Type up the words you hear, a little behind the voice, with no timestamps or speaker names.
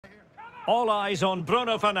All eyes on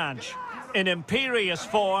Bruno Fernandes. In imperious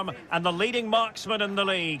form and the leading marksman in the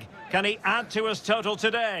league. Can he add to his total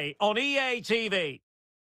today on EA TV?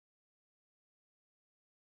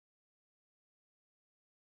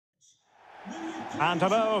 And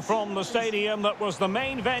hello from the stadium that was the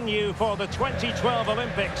main venue for the 2012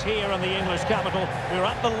 Olympics here in the English capital. We're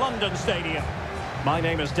at the London Stadium. My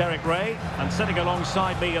name is Derek Ray, and sitting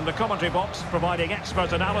alongside me in the commentary box, providing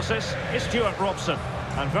expert analysis, is Stuart Robson.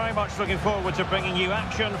 And very much looking forward to bringing you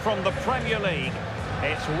action from the Premier League.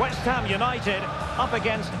 It's West Ham United up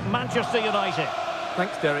against Manchester United.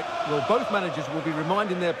 Thanks, Derek. Well, both managers will be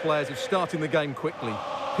reminding their players of starting the game quickly,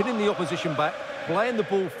 pinning the opposition back, playing the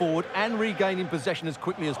ball forward and regaining possession as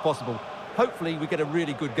quickly as possible. Hopefully we get a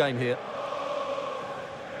really good game here.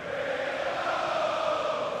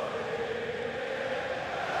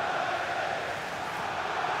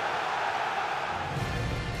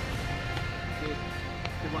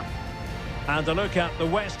 And a look at the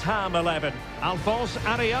West Ham 11. Alphonse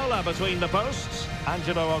Areola between the posts.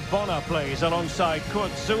 Angelo Ogbonna plays alongside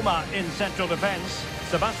Kurt Zouma in central defence.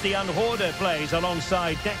 Sebastian Horde plays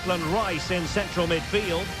alongside Declan Rice in central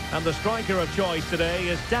midfield. And the striker of choice today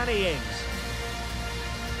is Danny Ings.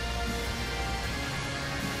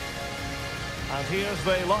 And here's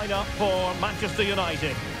the lineup for Manchester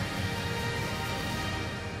United.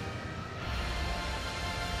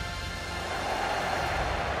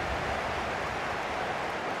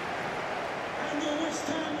 And the West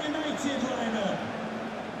Ham United lineup.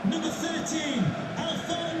 Number 13,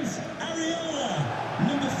 Alphonse Areola.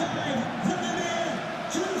 Number 5, Vladimir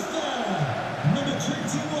Trufa. Number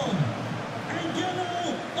 21, Angelo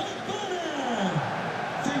Ogbonna.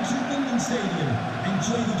 Thank you, London Stadium.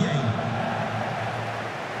 Enjoy the game.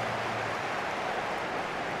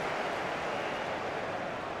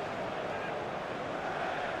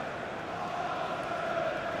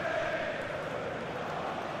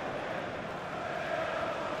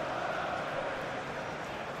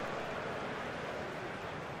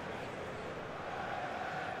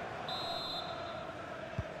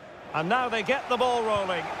 And now they get the ball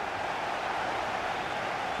rolling.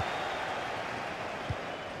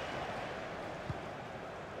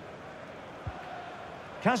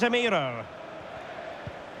 Casemiro.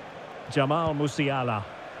 Jamal Musiala.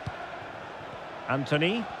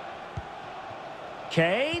 Anthony.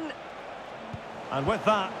 Kane. And with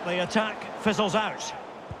that, the attack fizzles out.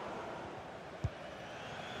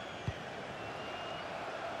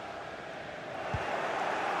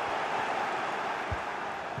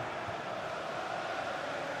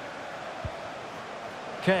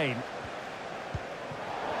 Kane.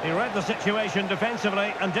 He read the situation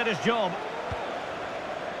defensively and did his job.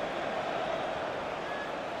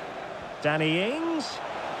 Danny Ings.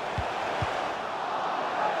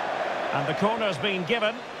 And the corner's been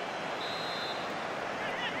given.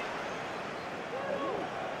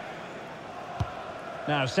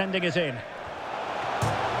 Now sending it in.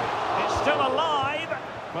 It's still alive.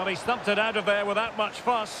 Well, he stumped it out of there without much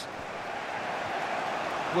fuss.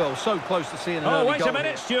 Well, so close to seeing an early goal. Oh, wait a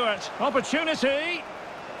minute, here. Stuart. Opportunity.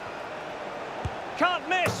 Can't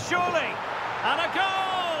miss, surely. And a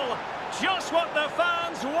goal! Just what the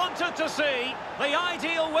fans wanted to see. The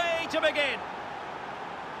ideal way to begin.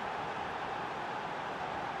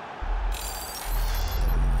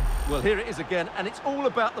 Well, here it is again, and it's all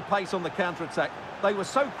about the pace on the counter-attack. They were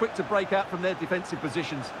so quick to break out from their defensive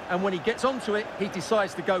positions, and when he gets onto it, he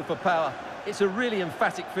decides to go for power. It's a really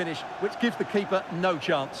emphatic finish, which gives the keeper no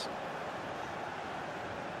chance.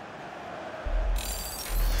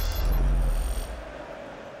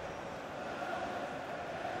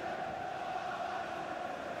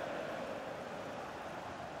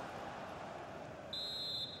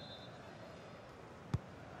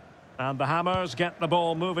 And the Hammers get the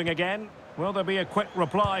ball moving again. Will there be a quick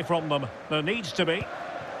reply from them? There needs to be.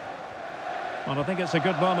 Well, I think it's a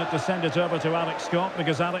good moment to send it over to Alex Scott,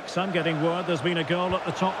 because, Alex, I'm getting word there's been a goal at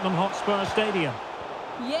the Tottenham Hotspur Stadium.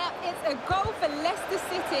 Yeah, it's a goal for Leicester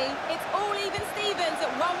City. It's all even Stevens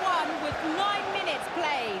at 1-1 with 9 minutes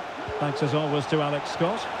played. Thanks as always to Alex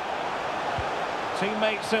Scott.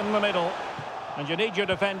 Teammates in the middle, and you need your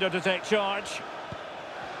defender to take charge.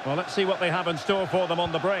 Well, let's see what they have in store for them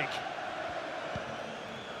on the break.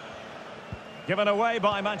 Given away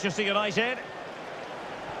by Manchester United.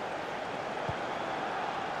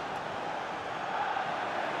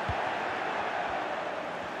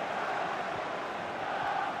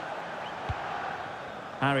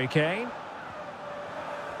 Harry Kane.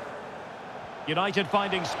 United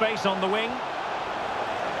finding space on the wing.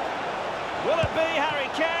 Will it be Harry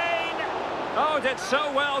Kane? Oh, did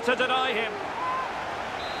so well to deny him.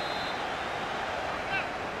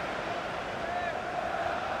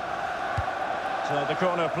 So the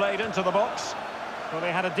corner played into the box. Well,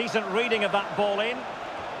 they had a decent reading of that ball in.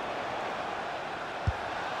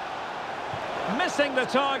 Missing the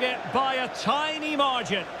target by a tiny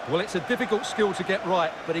margin. Well, it's a difficult skill to get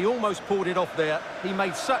right, but he almost pulled it off there. He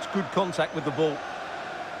made such good contact with the ball.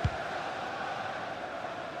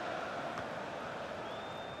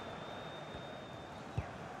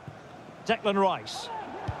 Declan Rice.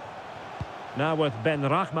 Now with Ben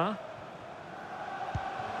Rachma.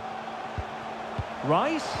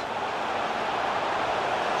 Rice.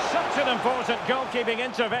 Such an important goalkeeping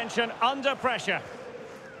intervention under pressure.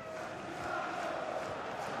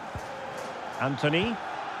 Anthony.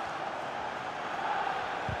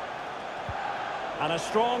 And a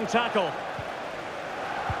strong tackle.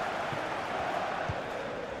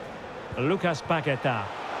 Lucas Paqueta.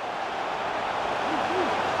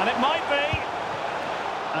 And it might be.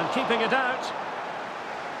 And keeping it out.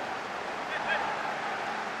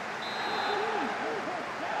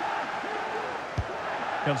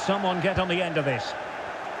 Can someone get on the end of this?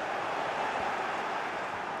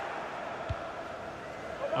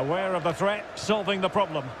 Aware of the threat, solving the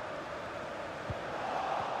problem.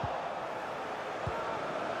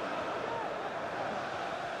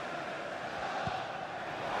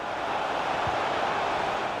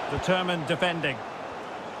 Determined defending.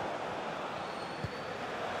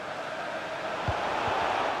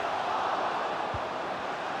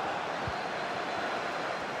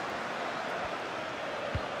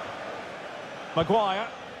 Maguire.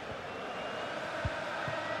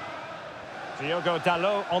 Diogo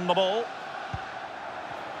Dalot on the ball.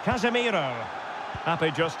 Casemiro.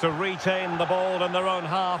 Happy just to retain the ball in their own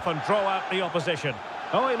half and draw out the opposition.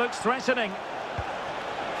 Oh, he looks threatening.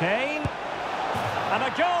 Kane. And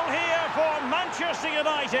a goal here for Manchester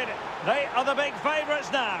United. They are the big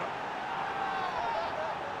favourites now.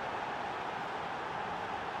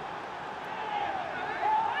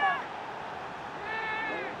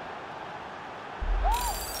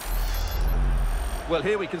 Well,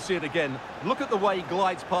 here we can see it again. Look at the way he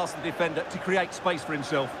glides past the defender to create space for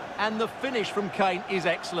himself. And the finish from Kane is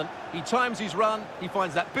excellent. He times his run, he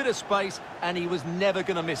finds that bit of space, and he was never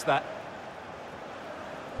going to miss that.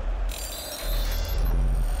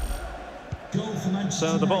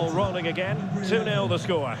 So the ball rolling again. 2-0 the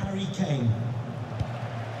score. Harry Kane.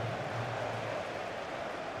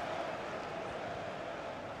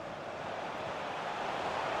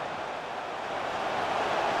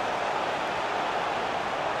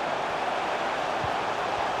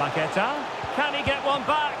 Paqueta, can he get one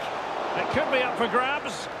back? It could be up for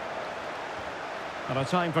grabs. And a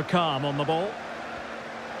time for calm on the ball.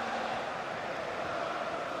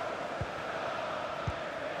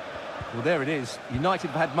 Well, there it is. United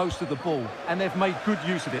have had most of the ball, and they've made good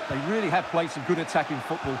use of it. They really have played some good attacking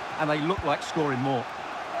football, and they look like scoring more.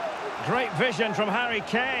 Great vision from Harry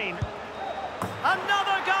Kane.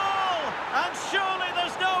 Another goal! And surely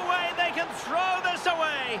there's no way they can throw this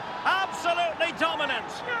away. Absolutely dominant.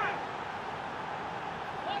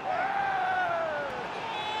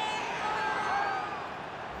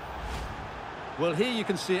 Well, here you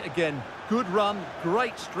can see it again. Good run,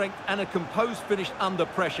 great strength, and a composed finish under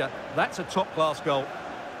pressure. That's a top-class goal.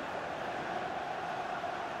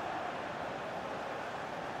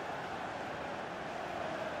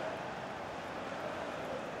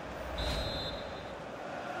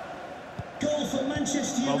 Goal for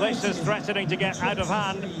Manchester United. Well, this is threatening to get out of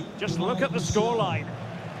hand. Just look at the scoreline.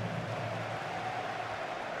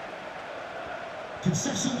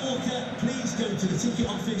 Concession Walker, please go to the ticket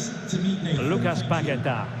office to meet Nathan. Lucas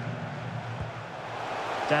Paqueta.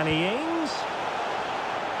 Danny Ings.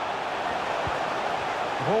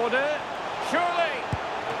 Border. Surely.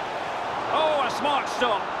 Oh, a smart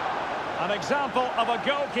stop. An example of a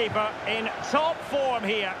goalkeeper in top form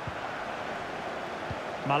here.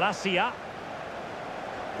 Malacia.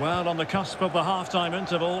 Well, on the cusp of the half-time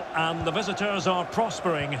interval, and the visitors are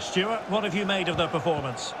prospering. Stuart, what have you made of their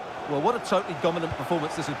performance? Well, what a totally dominant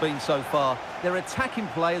performance this has been so far. Their attacking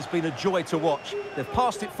play has been a joy to watch. They've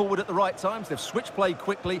passed it forward at the right times, they've switched play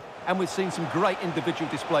quickly, and we've seen some great individual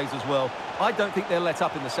displays as well. I don't think they'll let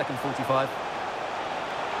up in the second 45.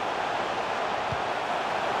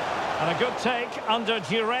 And a good take under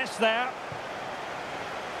duress there.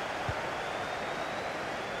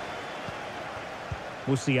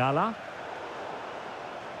 Musiala.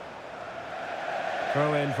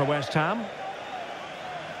 Throw in for West Ham.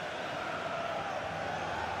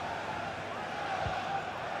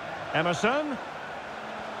 Emerson.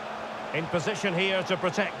 In position here to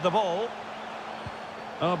protect the ball.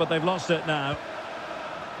 Oh, but they've lost it now.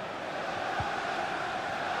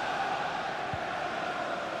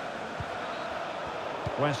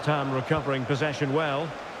 West Ham recovering possession well.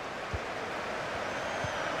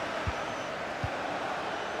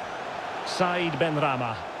 Said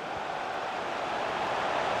Benrahma.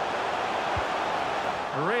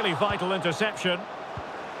 A really vital interception.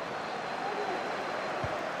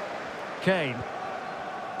 Kane.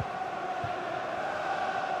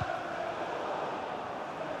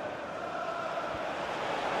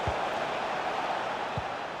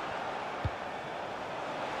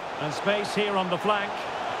 And space here on the flank.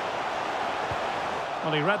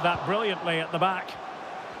 Well, he read that brilliantly at the back.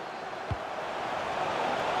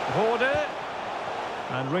 Horde.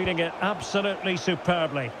 And reading it absolutely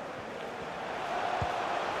superbly.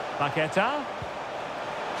 Paqueta.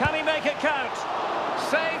 Can he make it count?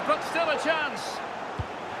 Save, but still a chance.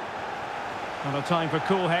 And a time for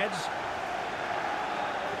cool heads.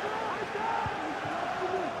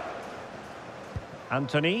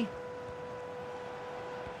 Anthony.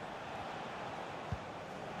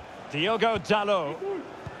 Diogo Dalot.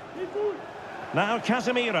 Now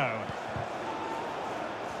Casemiro.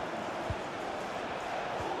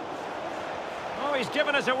 Oh, he's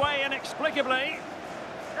given us away inexplicably.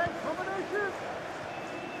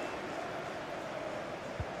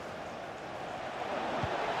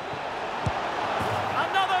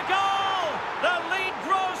 Another goal! The lead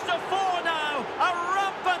grows to 4 now. A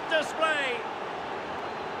rampant display.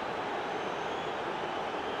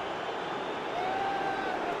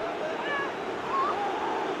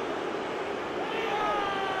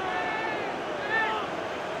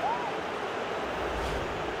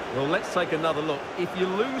 Well, let's take another look. If you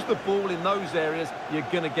lose the ball in those areas, you're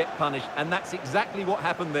going to get punished. And that's exactly what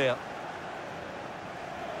happened there.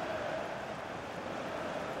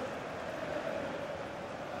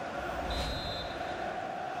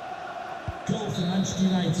 Goal for Manchester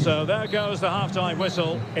United. So there goes the half-time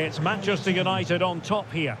whistle. It's Manchester United on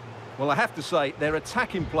top here. Well, I have to say, their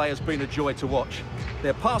attacking play has been a joy to watch.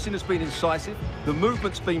 Their passing has been incisive, the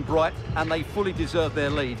movement's been bright, and they fully deserve their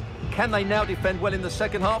lead. Can they now defend well in the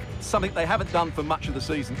second half? Something they haven't done for much of the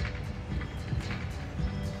season.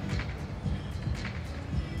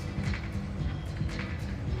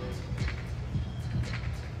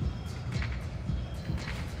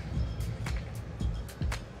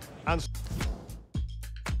 And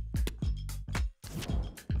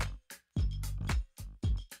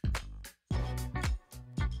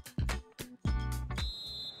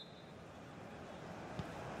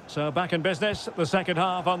so back in business, the second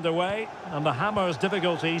half underway, and the Hammers'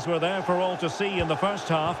 difficulties were there for all to see in the first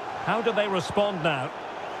half. How do they respond now?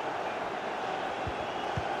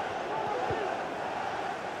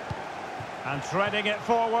 And threading it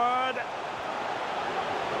forward.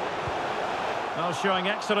 Well, showing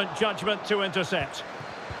excellent judgment to intercept.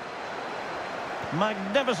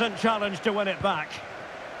 Magnificent challenge to win it back.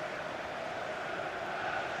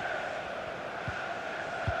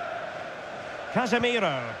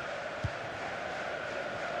 Casemiro.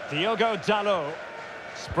 Diogo Dalot.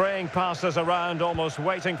 Spraying passes around, almost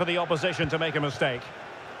waiting for the opposition to make a mistake.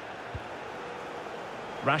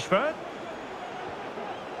 Rashford.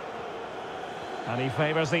 And he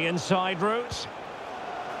favours the inside route.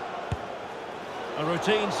 A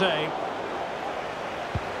routine save.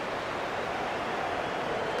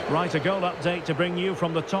 Right, a goal update to bring you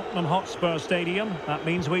from the Tottenham Hotspur Stadium. That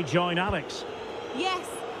means we join Alex. Yes,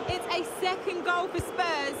 it's a second goal for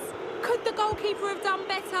Spurs. Could the goalkeeper have done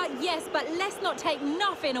better? Yes, but let's not take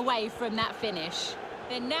nothing away from that finish.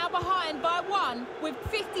 They're now behind by 1 with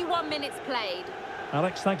 51 minutes played.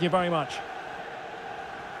 Alex, thank you very much.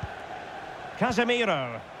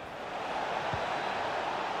 Casemiro.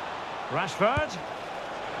 Rashford.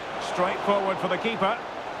 Straight forward for the keeper.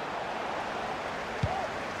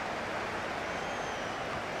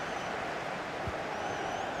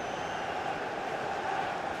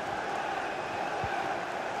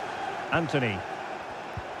 Anthony.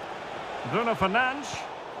 Bruno Fernandes.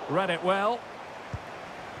 Read it well.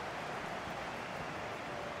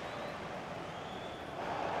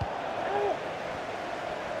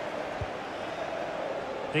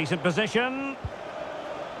 Decent position.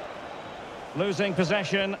 Losing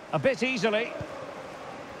possession a bit easily.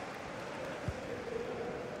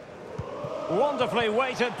 Wonderfully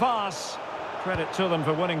weighted pass. Credit to them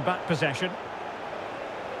for winning back possession.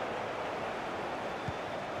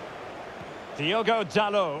 Diogo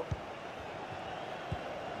Dalot.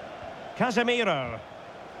 Casemiro.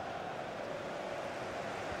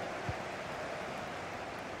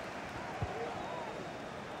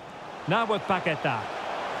 Now with Paqueta.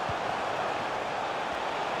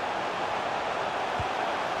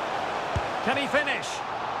 Can he finish?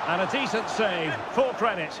 And a decent save. Full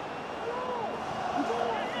credit.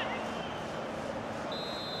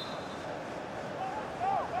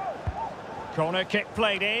 Corner kick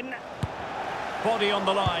played in. Body on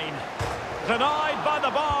the line. Denied by the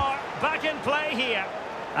bar. Back in play here.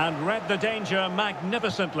 And read the danger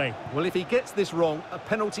magnificently. Well, if he gets this wrong, a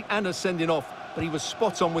penalty and a sending off, but he was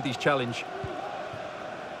spot on with his challenge.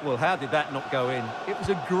 Well, how did that not go in? It was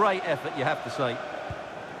a great effort, you have to say.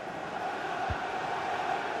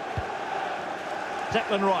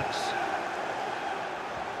 Declan Rice.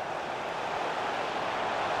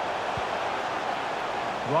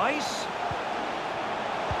 Rice.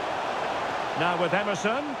 Now with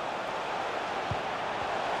Emerson.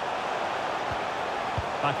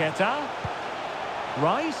 Paqueta.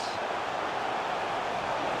 Rice.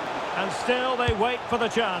 And still they wait for the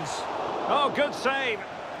chance. Oh, good save.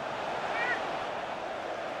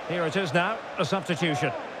 Here it is now, a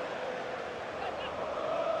substitution.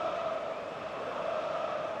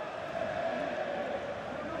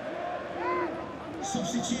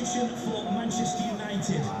 Substitution for Manchester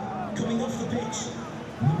United. Coming off the pitch,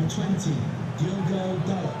 number 20, Diogo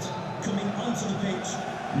Dalot. Coming onto the pitch,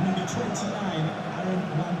 number 29, Aaron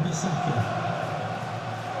Wan-Bissaka.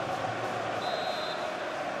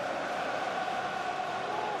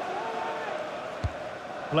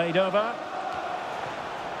 Played over.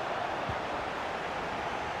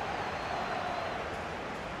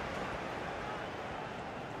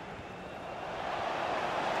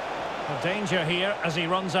 A danger here as he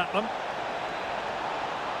runs at them.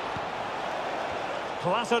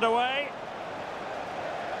 Clattered away.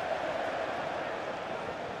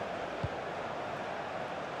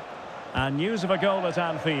 And news of a goal at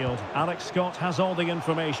Anfield. Alex Scott has all the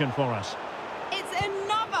information for us. It's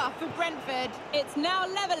another for Brentford. It's now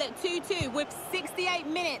level at 2-2 with 68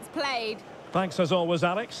 minutes played. Thanks as always,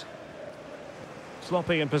 Alex.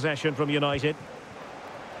 Sloppy in possession from United.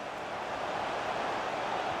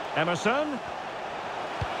 Emerson.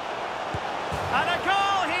 And a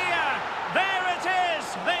goal here! There it is!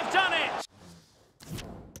 They've done it!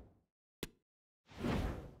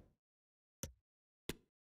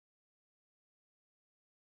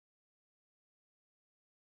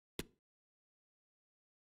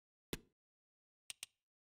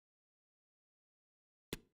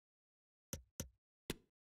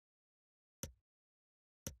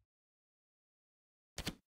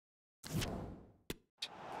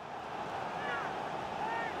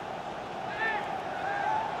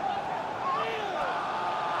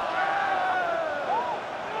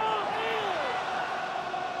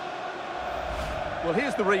 Well,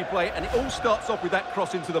 here's the replay, and it all starts off with that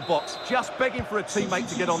cross into the box, just begging for a teammate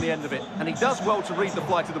to get on the end of it. And he does well to read the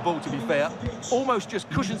flight of the ball, to be fair. Almost just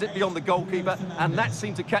cushions it beyond the goalkeeper, and that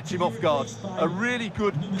seemed to catch him off guard. A really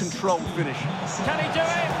good, controlled finish. Can he do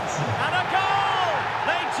it? And a goal!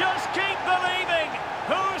 They just keep believing.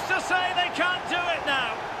 Who's to say they can't do it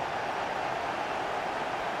now?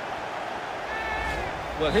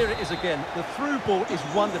 Well, here it is again. The through ball is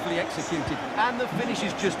wonderfully executed, and the finish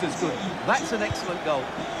is just as good. That's an excellent goal.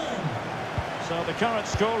 So the current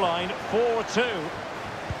scoreline, 4-2.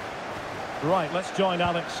 Right, let's join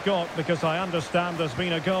Alex Scott, because I understand there's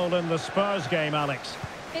been a goal in the Spurs game, Alex.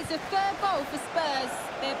 It's a third goal for Spurs.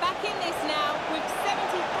 They're back in this now with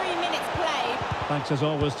 73 minutes played. Thanks as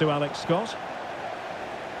always to Alex Scott.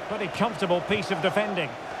 Pretty comfortable piece of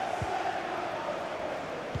defending.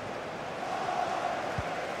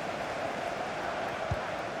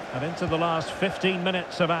 And into the last 15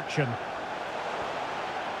 minutes of action.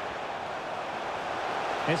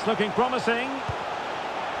 It's looking promising.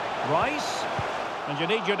 Rice. And you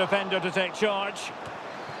need your defender to take charge.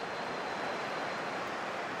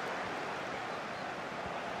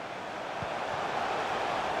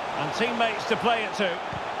 And teammates to play it to.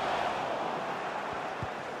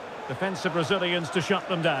 Defensive Brazilians to shut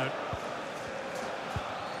them down.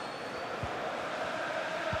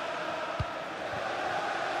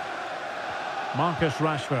 Marcus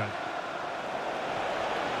Rashford.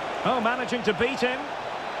 Oh, managing to beat him.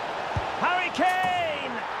 Harry Kane!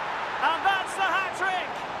 And that's the hat-trick!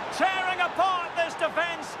 Tearing apart this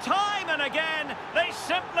defence time and again. They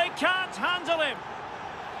simply can't handle him.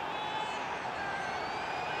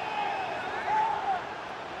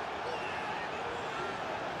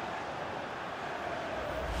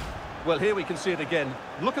 Well, here we can see it again.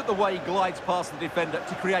 Look at the way he glides past the defender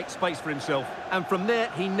to create space for himself. And from there,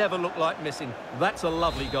 he never looked like missing. That's a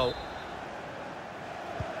lovely goal.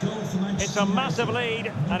 It's a massive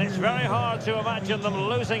lead, and it's very hard to imagine them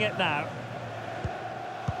losing it now.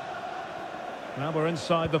 Now we're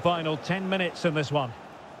inside the final 10 minutes in this one.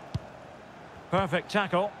 Perfect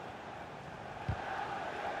tackle.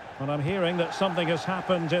 And I'm hearing that something has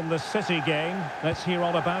happened in the City game. Let's hear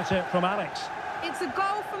all about it from Alex. It's a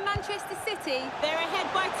goal for Manchester City. They're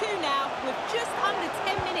ahead by 2 now, with just under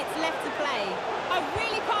 10 minutes left to play. I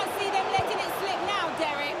really can't see them letting it slip now,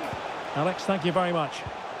 Derek. Alex, thank you very much.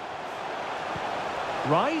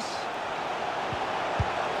 Rice.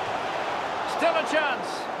 Still a chance.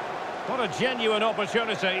 What a genuine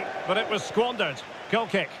opportunity, but it was squandered. Goal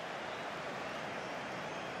kick.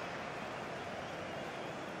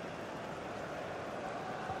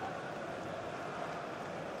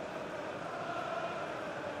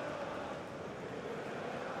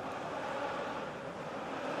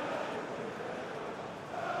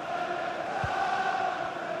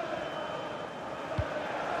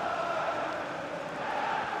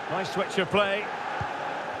 Nice switch of play.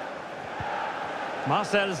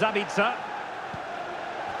 Marcel Sabitzer.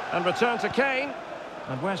 And return to Kane.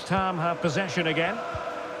 And West Ham have possession again.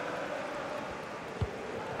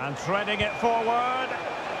 And threading it forward.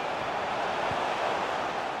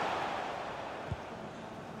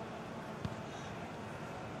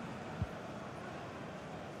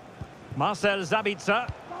 Marcel Sabitzer.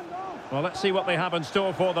 Well, let's see what they have in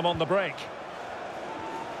store for them on the break.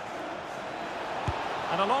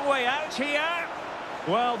 And a long way out here.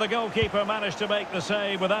 Well, the goalkeeper managed to make the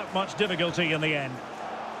save without much difficulty in the end.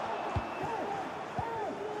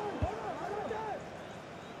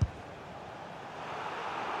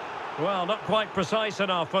 Well, not quite precise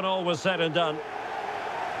enough when all was said and done.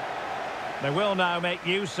 They will now make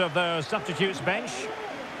use of their substitutes bench.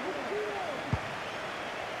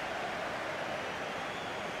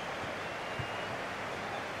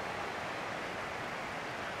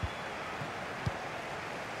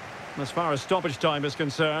 As far as stoppage time is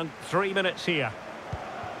concerned, 3 minutes here.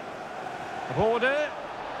 Border.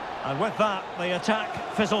 And with that, the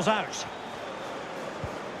attack fizzles out.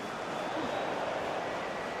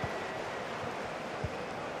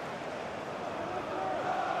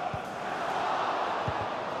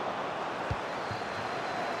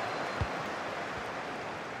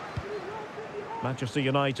 Manchester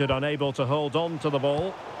United unable to hold on to the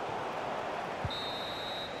ball.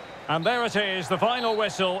 And there it is, the final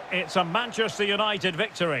whistle. It's a Manchester United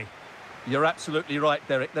victory. You're absolutely right,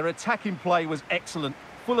 Derek. Their attacking play was excellent,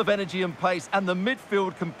 full of energy and pace, and the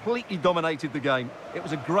midfield completely dominated the game. It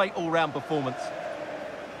was a great all-round performance.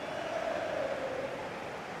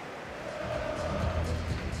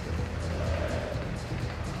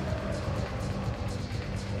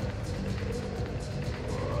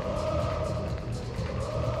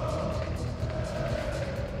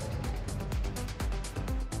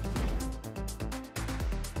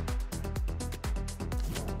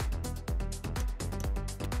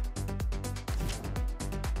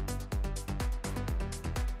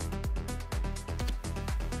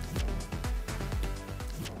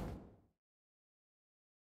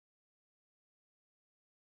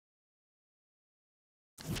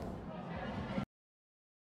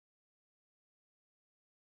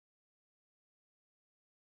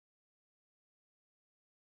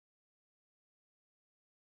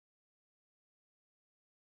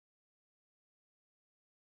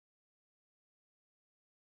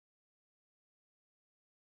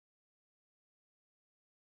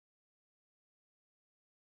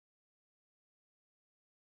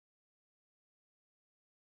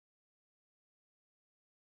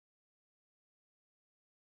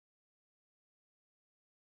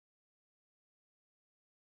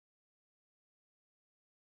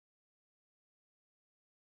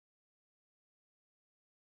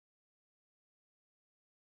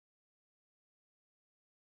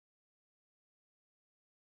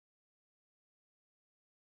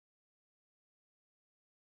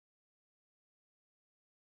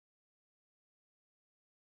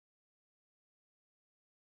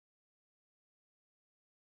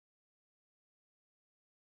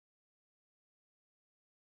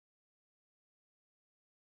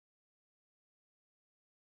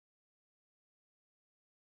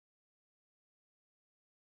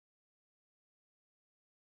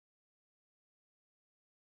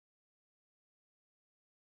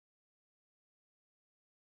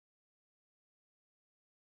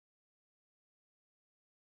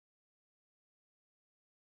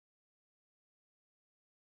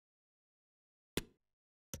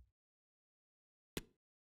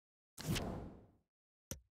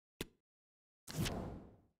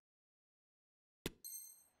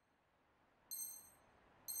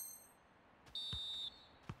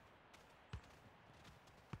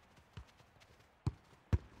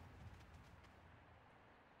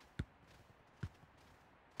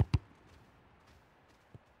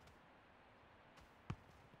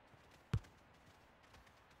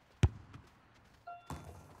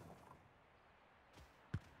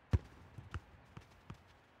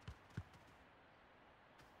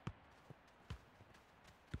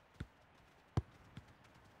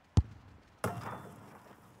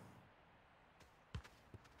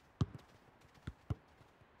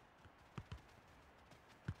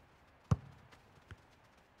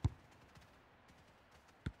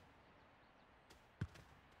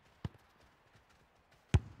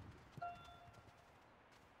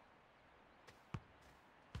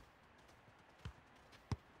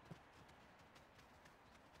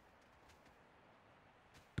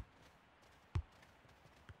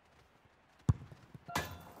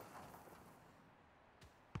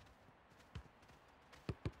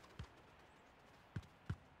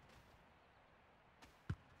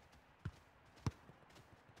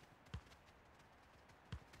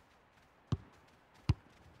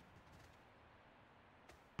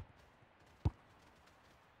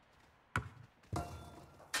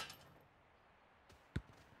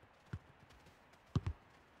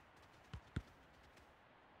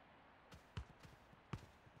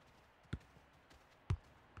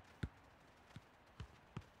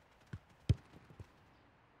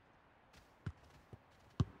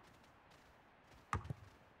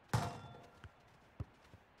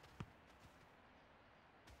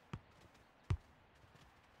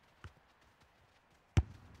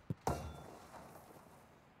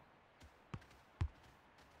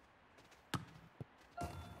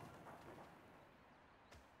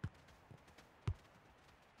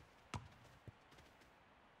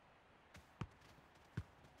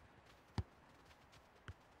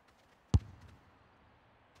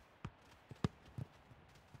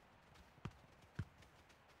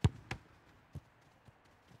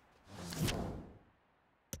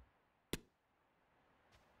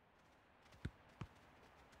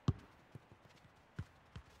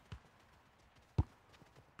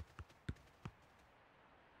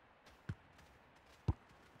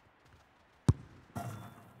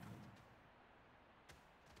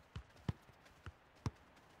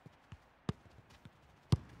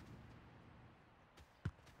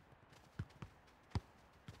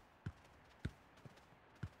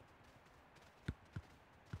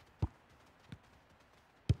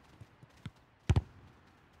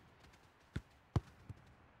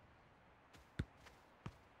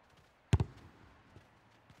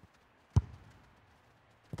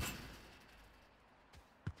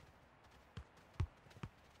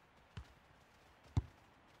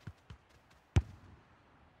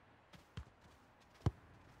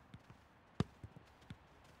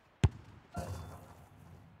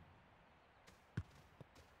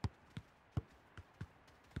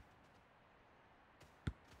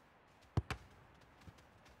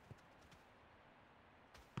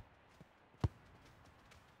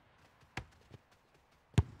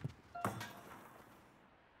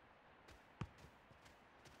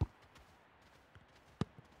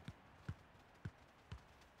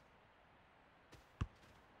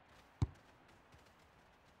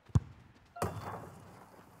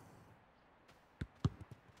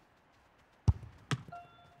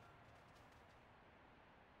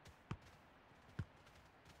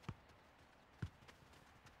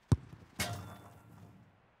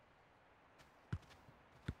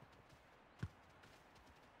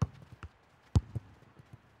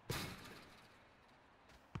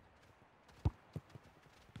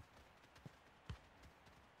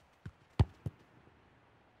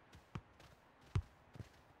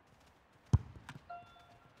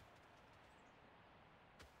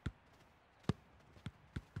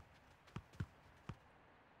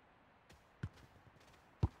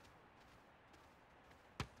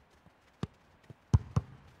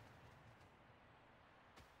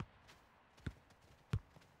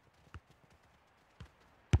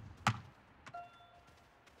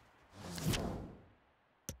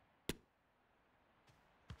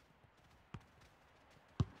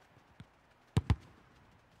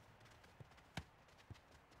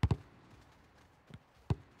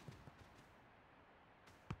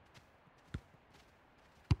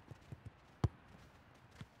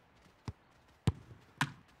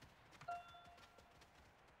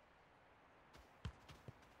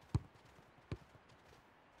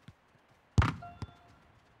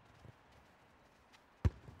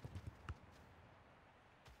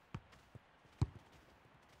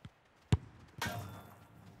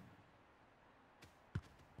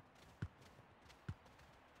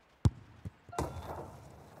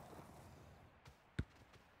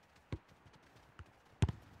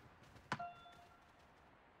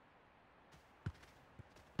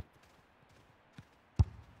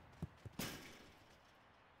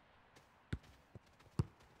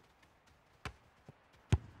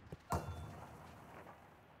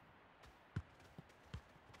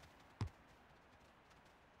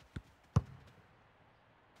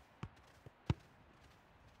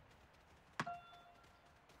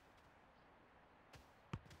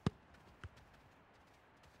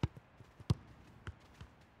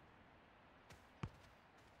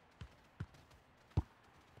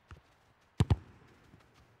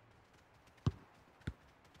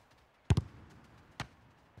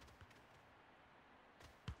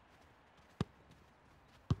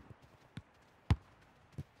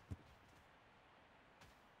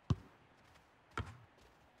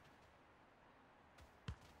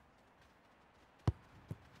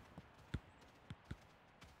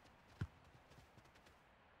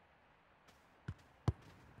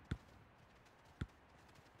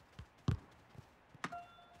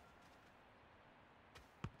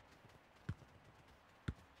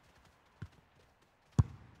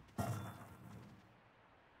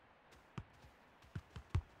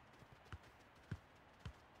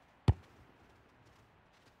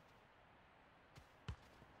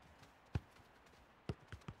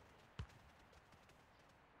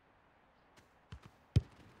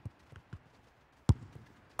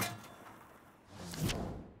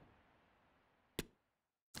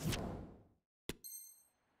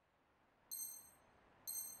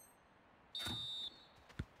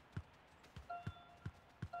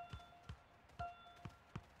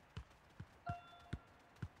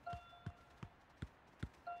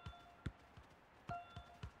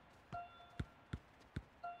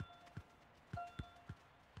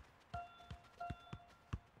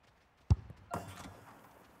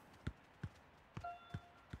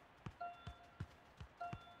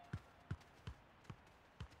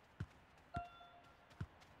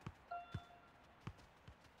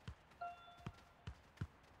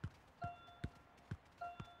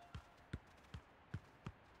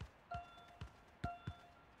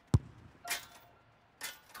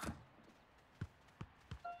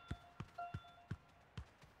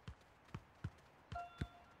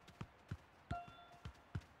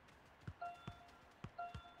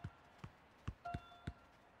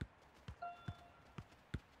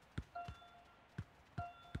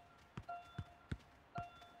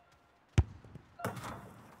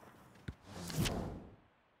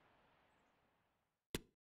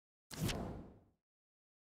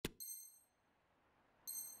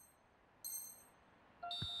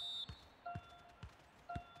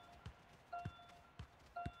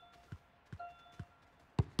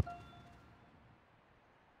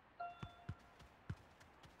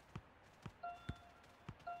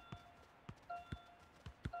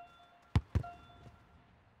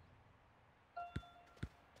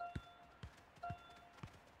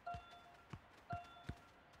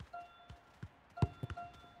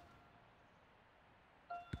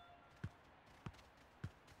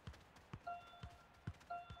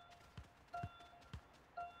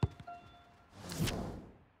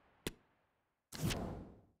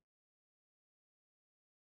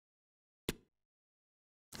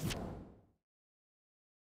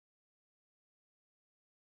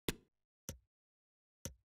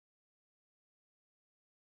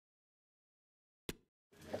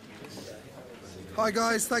 Hi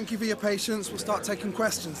guys, thank you for your patience. We'll start taking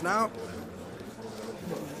questions now.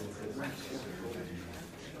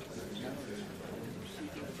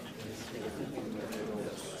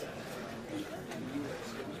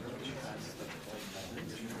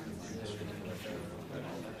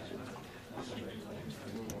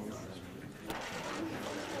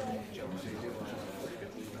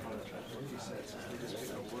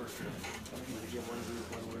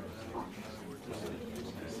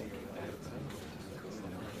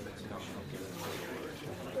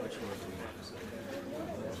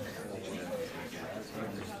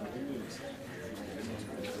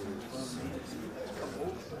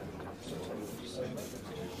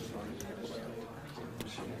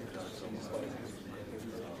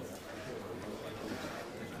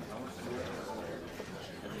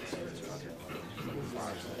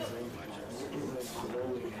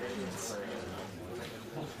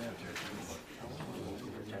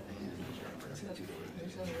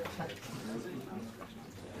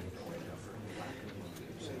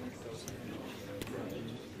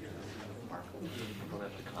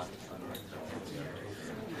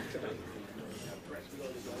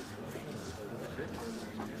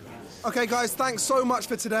 Okay guys, thanks so much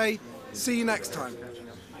for today. See you next time.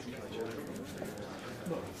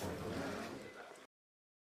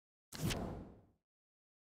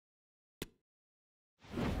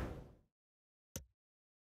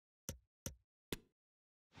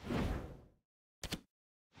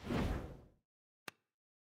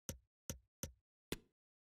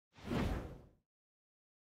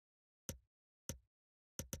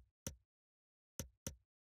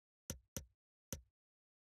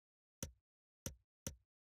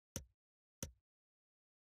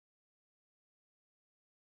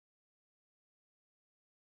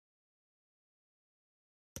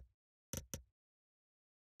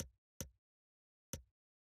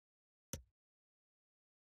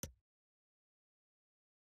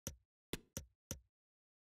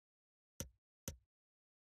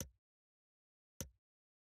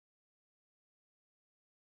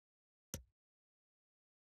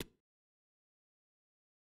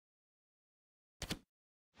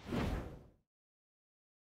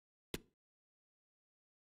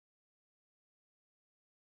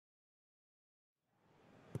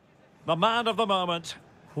 The man of the moment.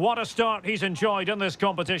 What a start he's enjoyed in this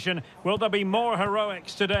competition. Will there be more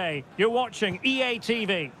heroics today? You're watching EA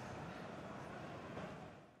TV.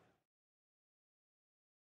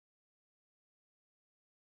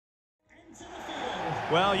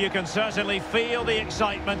 Well, you can certainly feel the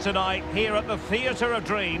excitement tonight here at the Theatre of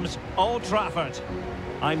Dreams, Old Trafford.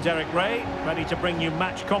 I'm Derek Ray, ready to bring you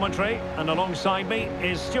match commentary, and alongside me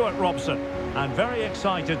is Stuart Robson. And very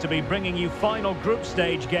excited to be bringing you final group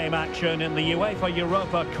stage game action in the UEFA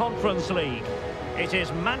Europa Conference League. It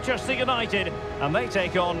is Manchester United, and they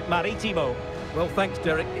take on Maritimo. Well, thanks,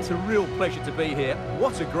 Derek. It's a real pleasure to be here.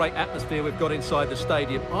 What a great atmosphere we've got inside the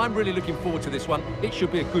stadium. I'm really looking forward to this one. It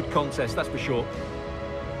should be a good contest, that's for sure.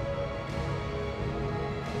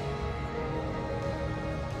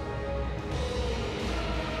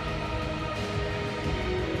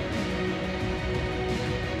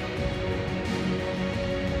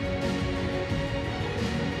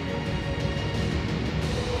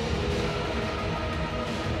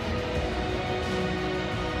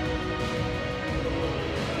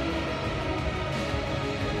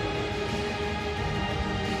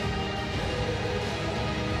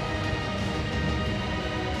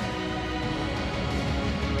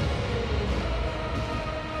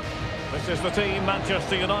 This is the team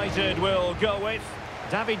Manchester United will go with.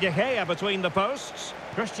 David De Gea between the posts.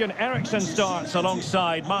 Christian Eriksen starts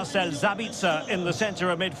alongside Marcel Sabitzer in the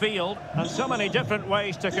centre of midfield. And so many different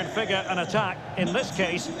ways to configure an attack. In this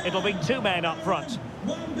case, it'll be two men up front.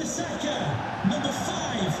 Wan-Bissaka, number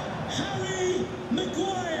 5, Harry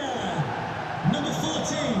Maguire. Number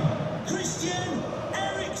 14, Christian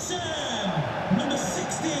Eriksen. Number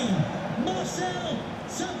 16, Marcel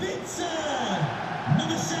Sabitzer.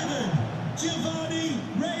 Number 7, Giovanni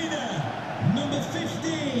Reina. Number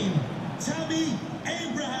 15, Tammy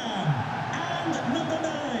Abraham. And number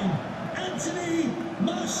 9, Anthony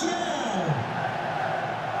Martial.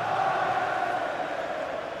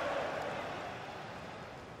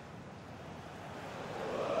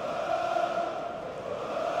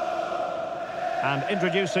 And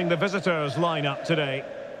introducing the visitors lineup today.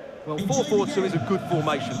 Well, 4-4-2 is a good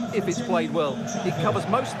formation if it's played well. It covers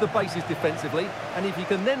most of the bases defensively, and if you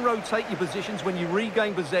can then rotate your positions when you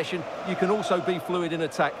regain possession, you can also be fluid in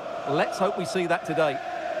attack. Let's hope we see that today.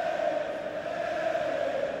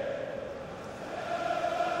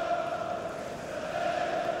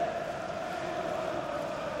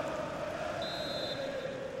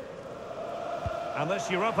 And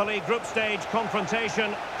this Europa League group stage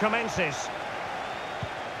confrontation commences.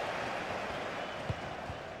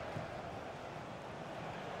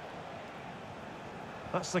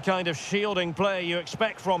 That's the kind of shielding play you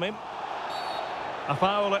expect from him. A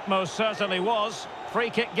foul it most certainly was.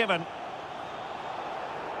 Free kick given.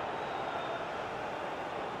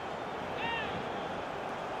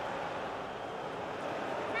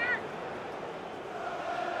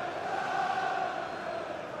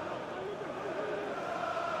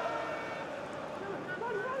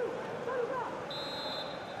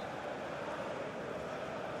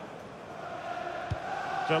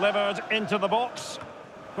 Delivered into the box.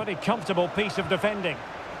 Pretty comfortable piece of defending.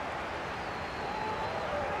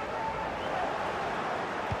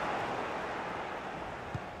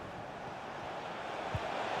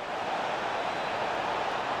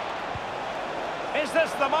 Is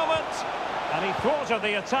this the moment? And he thwarted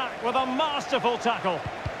the attack with a masterful tackle.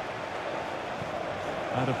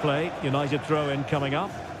 Out of play, United throw-in coming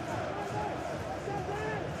up.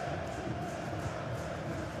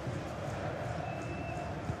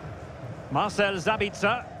 Marcel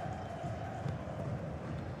Sabitzer.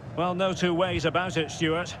 Well, no two ways about it,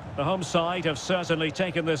 Stuart. The home side have certainly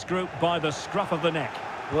taken this group by the scruff of the neck.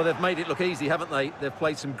 Well, they've made it look easy, haven't they? They've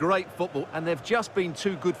played some great football, and they've just been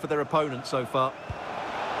too good for their opponent so far.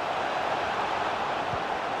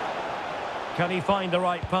 Can he find the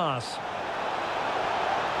right pass?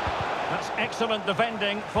 That's excellent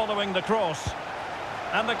defending following the cross.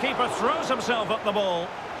 And the keeper throws himself at the ball.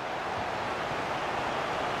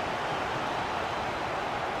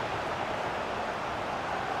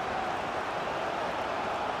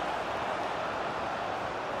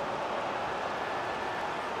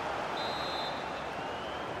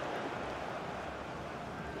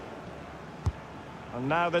 And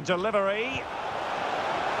now the delivery.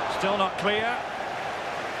 Still not clear.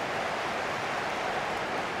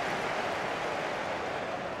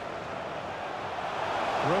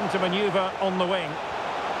 Room to manoeuvre on the wing.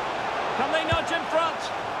 Can they nudge in front?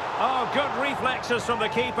 Oh, good reflexes from the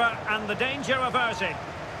keeper and the danger averted.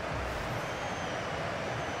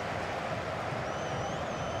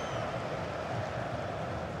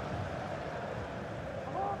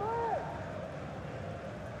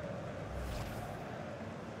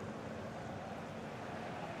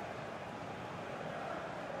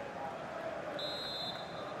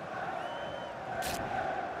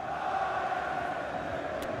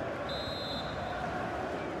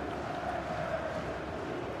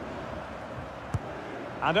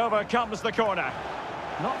 And over comes the corner.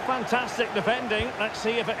 Not fantastic defending. Let's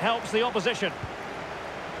see if it helps the opposition.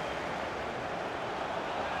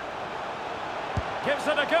 Gives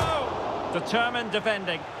it a go. Determined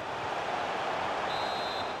defending.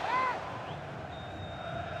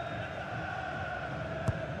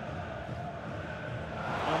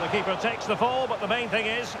 And the keeper takes the fall, but the main thing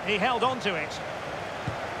is he held on to it.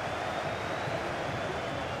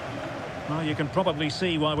 Well, you can probably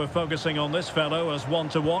see why we're focusing on this fellow as one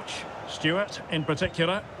to watch. Stuart, in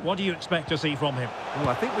particular, what do you expect to see from him? Well,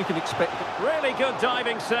 I think we can expect... Really good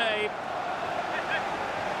diving save.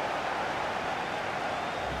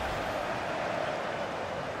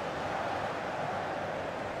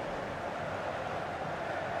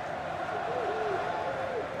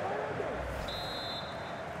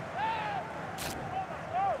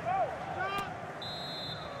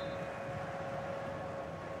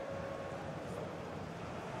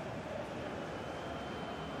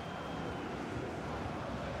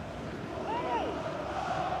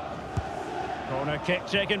 Corner kick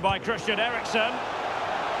taken by Christian Eriksen.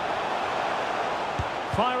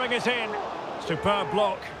 Firing it in. Superb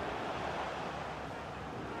block.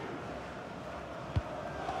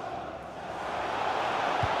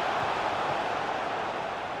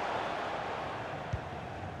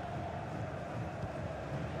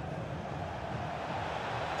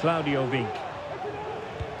 Claudio Vink.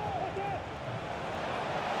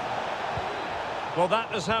 Well,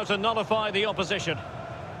 that is how to nullify the opposition.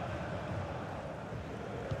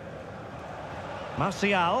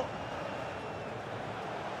 Martial.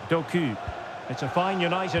 Doku. It's a fine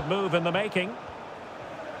United move in the making.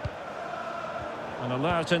 An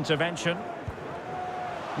alert intervention.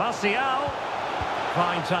 Martial.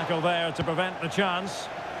 Fine tackle there to prevent the chance.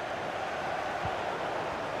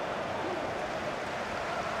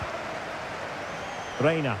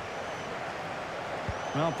 Reina.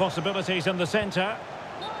 Well, possibilities in the centre.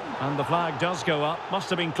 And the flag does go up. Must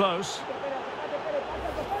have been close.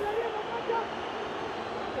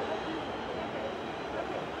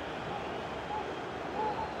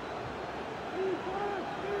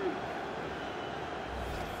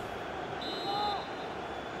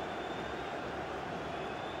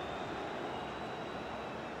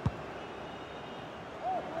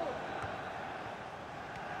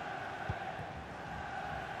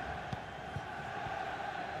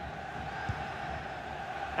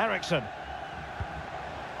 Ericsson.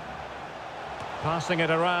 Passing it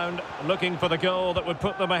around, looking for the goal that would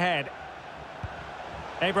put them ahead.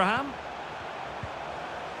 Abraham.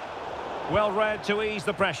 Well read to ease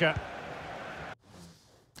the pressure.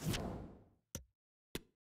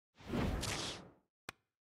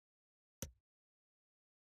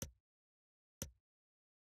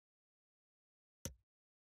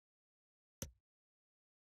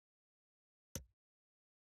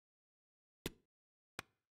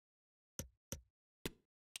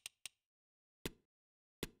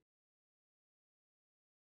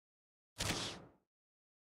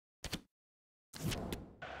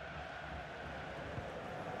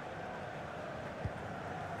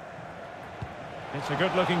 It's a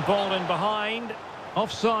good-looking ball in behind.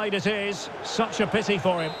 Offside it is. Such a pity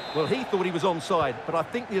for him. Well, he thought he was onside, but I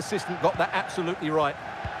think the assistant got that absolutely right.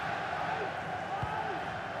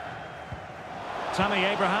 Tammy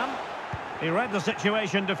Abraham. He read the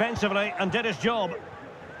situation defensively and did his job.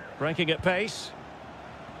 Breaking at pace.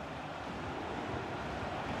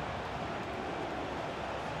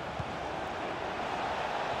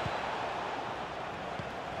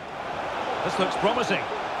 This looks promising.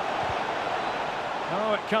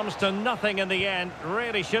 Oh, it comes to nothing in the end.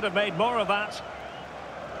 Really should have made more of that.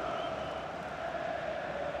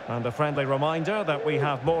 And a friendly reminder that we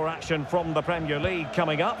have more action from the Premier League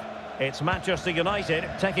coming up. It's Manchester United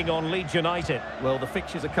taking on Leeds United. Well, the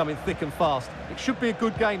fixtures are coming thick and fast. It should be a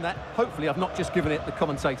good game, that. Hopefully I've not just given it the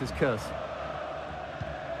commentator's curse.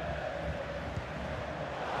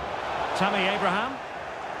 Tammy Abraham.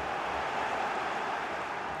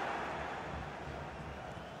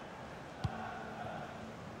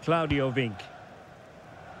 Claudio Vink.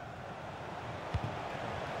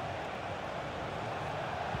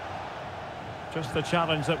 Just the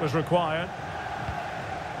challenge that was required.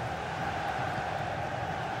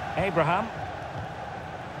 Abraham.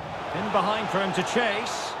 In behind for him to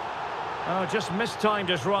chase. Oh, just mistimed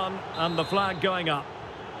his run and the flag going up.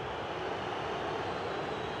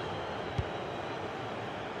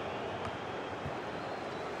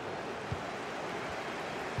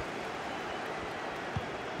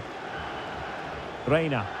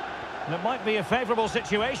 Reina. And it might be a favourable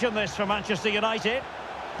situation, this, for Manchester United.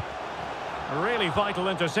 A really vital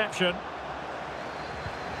interception.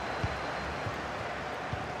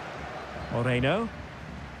 Moreno.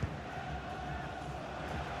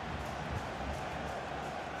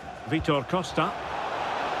 Vitor Costa.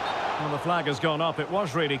 Well, the flag has gone up. It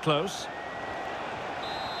was really close.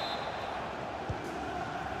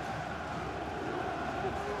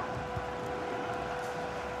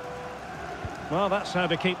 Well, that's how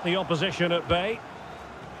to keep the opposition at bay.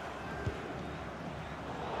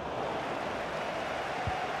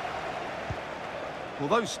 Well,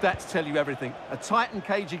 those stats tell you everything. A tight and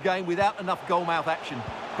cagey game without enough goal-mouth action.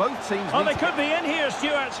 Both teams... Oh, they could be in here,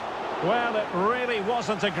 Stuart. Well, it really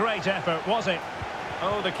wasn't a great effort, was it?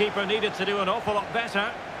 Oh, the keeper needed to do an awful lot better.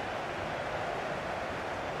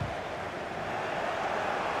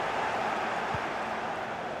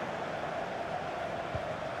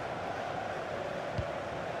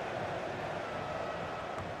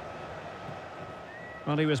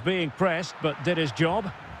 Well, he was being pressed, but did his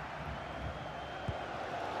job.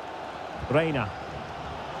 Reina.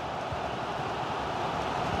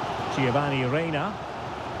 Giovanni Reina.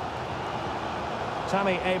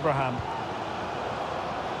 Tammy Abraham.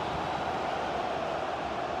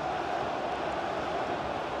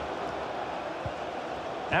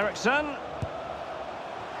 Ericsson.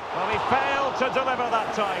 Well, he failed to deliver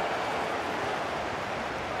that time.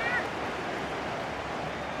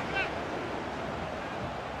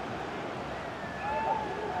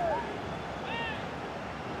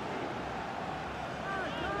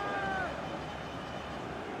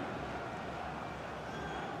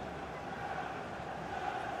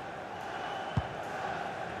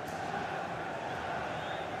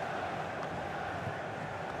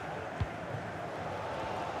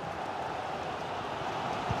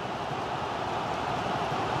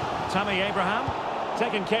 Tammy Abraham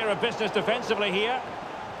taking care of business defensively here.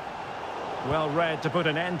 Well read to put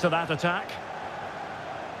an end to that attack.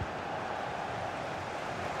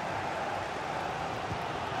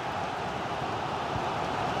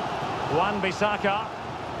 Wan-Bissaka.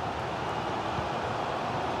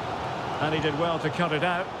 And he did well to cut it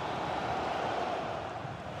out.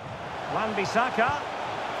 Wan-Bissaka.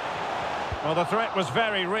 Well, the threat was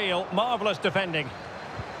very real. Marvellous defending.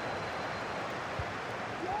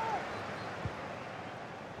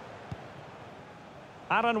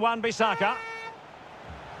 Aaron Wan-Bissaka.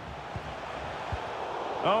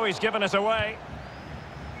 Oh, he's given us away.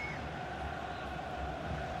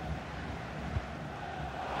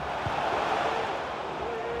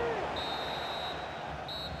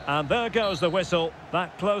 And there goes the whistle.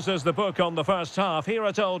 That closes the book on the first half here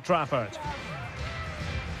at Old Trafford.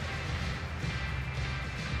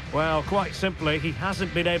 Well, quite simply, he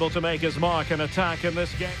hasn't been able to make his mark in attack in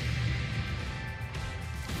this game.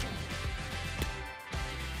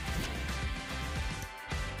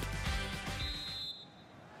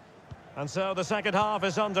 And so the second half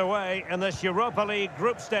is underway in this Europa League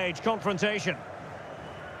group stage confrontation.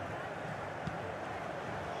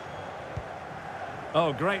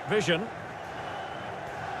 Oh, great vision.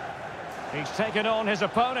 He's taken on his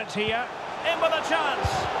opponent here. In with a chance.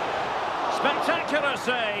 Spectacular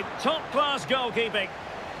save. Top-class goalkeeping.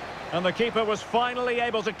 And the keeper was finally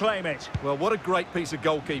able to claim it. Well, what a great piece of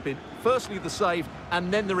goalkeeping. Firstly, the save,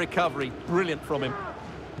 and then the recovery. Brilliant from him.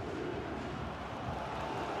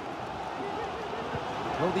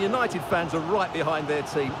 Well, the United fans are right behind their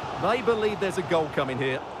team. They believe there's a goal coming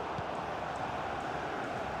here.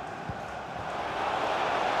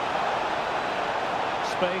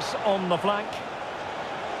 Space on the flank.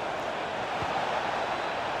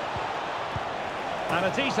 And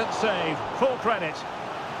a decent save, full credit.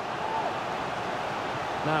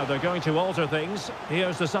 Now they're going to alter things.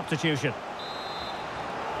 Here's the substitution.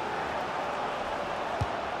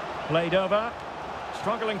 Played over.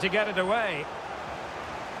 Struggling to get it away.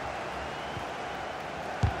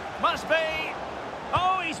 Must be.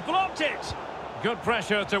 Oh, he's blocked it. Good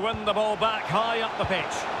pressure to win the ball back high up the pitch.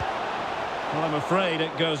 Well, I'm afraid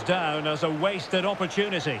it goes down as a wasted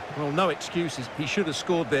opportunity. Well, no excuses. He should have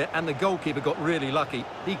scored there, and the goalkeeper got really lucky.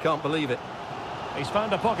 He can't believe it. He's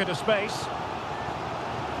found a pocket of space.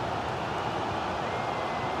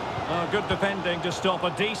 Oh, good defending to stop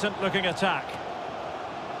a decent-looking attack.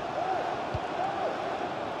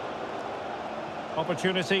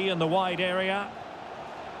 Opportunity in the wide area.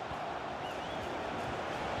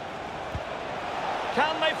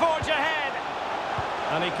 Can they forge ahead?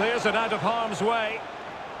 And he clears it out of harm's way.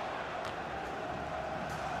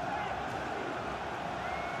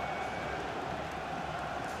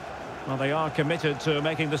 Well, they are committed to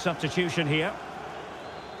making the substitution here.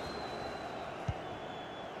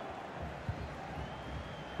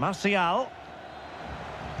 Martial.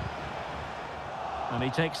 And he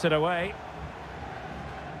takes it away.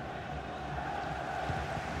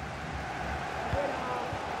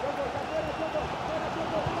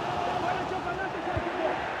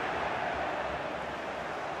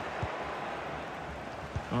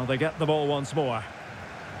 Well, they get the ball once more.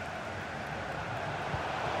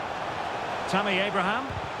 Tammy Abraham.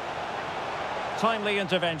 Timely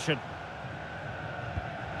intervention.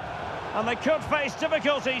 And they could face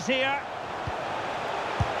difficulties here.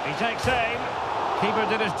 He takes aim. Keeper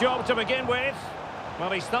did his job to begin with. Well,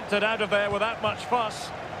 he stumped it out of there without much fuss.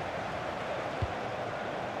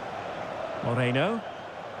 Moreno.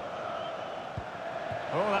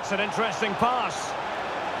 Oh, that's an interesting pass.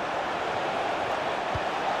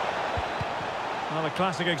 Well, a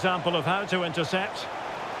classic example of how to intercept.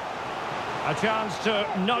 A chance to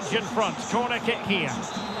nudge in front. Corner kick here.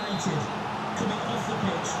 Coming off the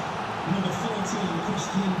pitch, number 14,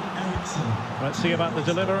 Christian Eriksen. Let's see about the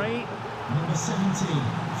delivery. Number 17,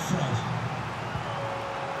 Fred.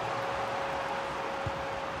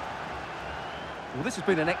 Well, this has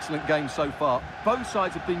been an excellent game so far. Both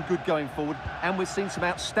sides have been good going forward, and we've seen some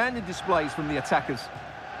outstanding displays from the attackers.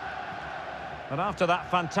 And after that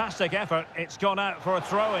fantastic effort, it's gone out for a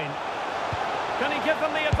throw-in. Can he give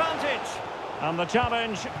them the advantage? And the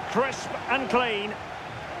challenge, crisp and clean.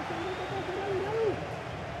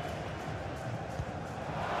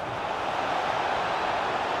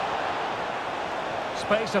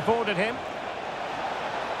 Space afforded him.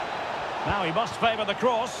 Now he must favour the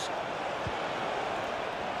cross.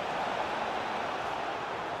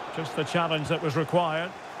 Just the challenge that was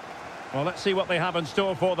required. Well, let's see what they have in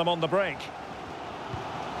store for them on the break.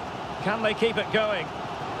 Can they keep it going?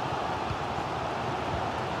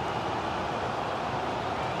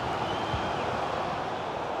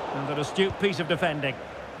 And an astute piece of defending.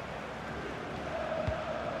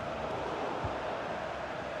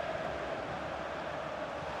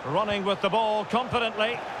 Running with the ball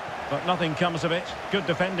confidently, but nothing comes of it. Good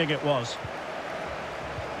defending it was.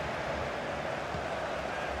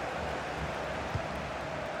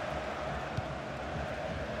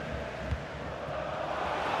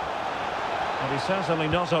 But he's certainly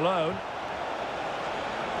not alone.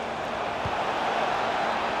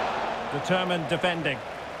 Determined defending.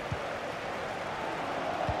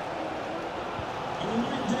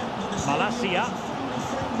 Malacia.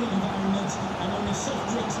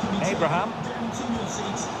 Abraham.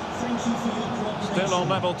 Still on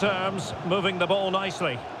level terms, moving the ball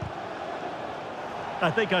nicely.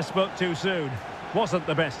 I think I spoke too soon. Wasn't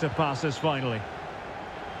the best of passes finally.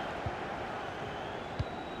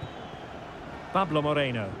 Pablo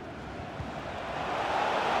Moreno.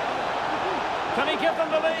 Can he give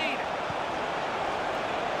them the lead?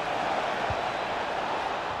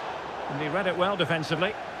 And he read it well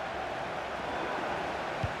defensively.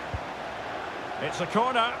 It's a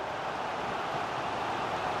corner.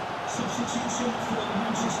 Substitution for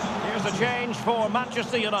Manchester United. Here's a change for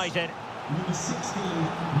Manchester United. Number 16,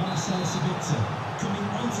 Marcel Sabitzer. Coming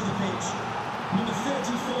onto the pitch, number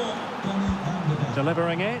 34, Donny van der Beek.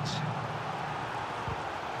 Delivering it.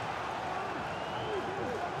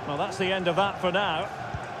 Well, that's the end of that for now.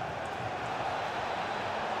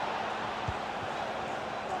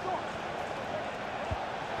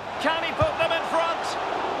 Can he put them in front?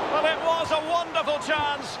 Well, it was a wonderful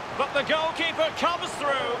chance, but the goalkeeper comes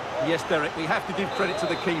through. Yes, Derek, we have to give credit to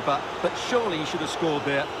the keeper, but surely he should have scored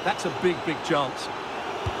there. That's a big, big chance.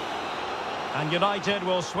 And United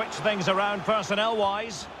will switch things around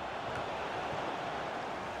personnel-wise.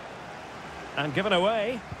 And given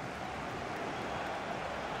away.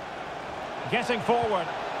 Getting forward.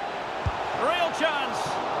 Real chance.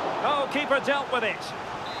 Oh, keeper dealt with it.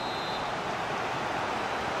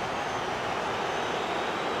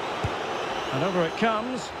 And over it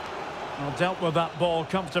comes. Well, dealt with that ball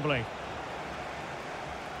comfortably.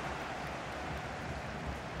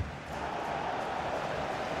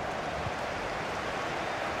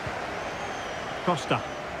 Costa.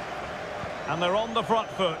 And they're on the front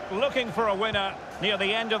foot, looking for a winner near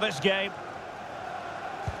the end of this game.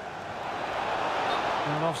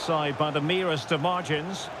 And offside by the merest of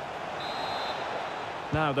margins.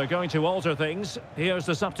 Now they're going to alter things. Here's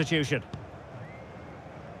the substitution.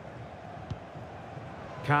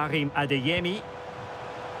 Karim Adeyemi.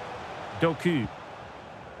 Doku.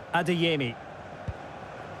 Adeyemi.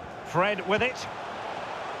 Fred with it.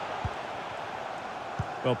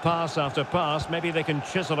 Well, pass after pass, maybe they can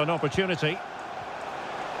chisel an opportunity.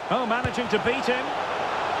 Oh, managing to beat him.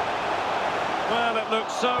 Well, it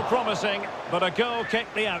looked so promising, but a goal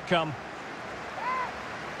kicked the outcome.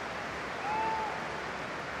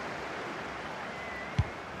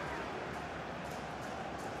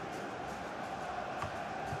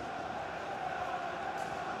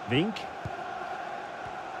 Vink.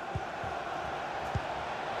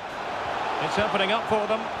 It's opening up for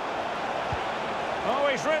them. Oh,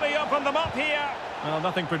 he's really opened them up here. Well,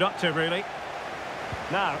 nothing productive, really.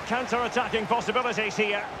 Now, counter-attacking possibilities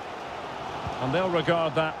here. And they'll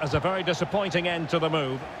regard that as a very disappointing end to the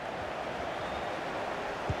move.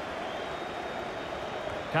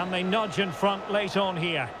 Can they nudge in front late on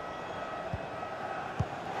here?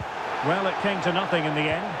 Well, it came to nothing in the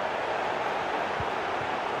end.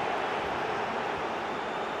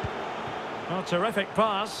 Oh, terrific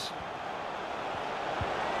pass.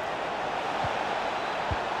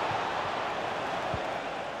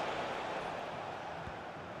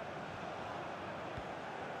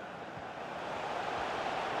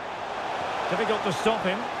 Difficult to stop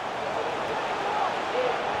him.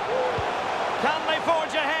 Can they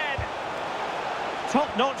forge ahead?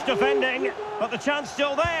 Top-notch defending, but the chance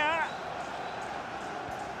still there.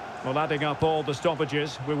 Well, adding up all the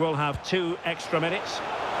stoppages, we will have 2 extra minutes.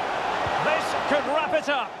 This could wrap it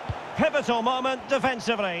up. Pivotal moment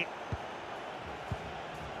defensively.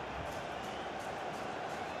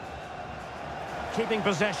 Keeping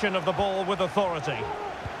possession of the ball with authority.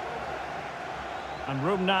 And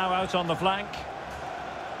room now out on the flank.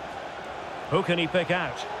 Who can he pick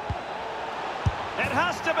out? It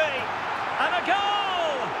has to be! And a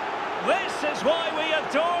goal! This is why we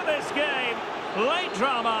adore this game. Late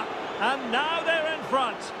drama, and now they're in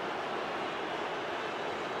front.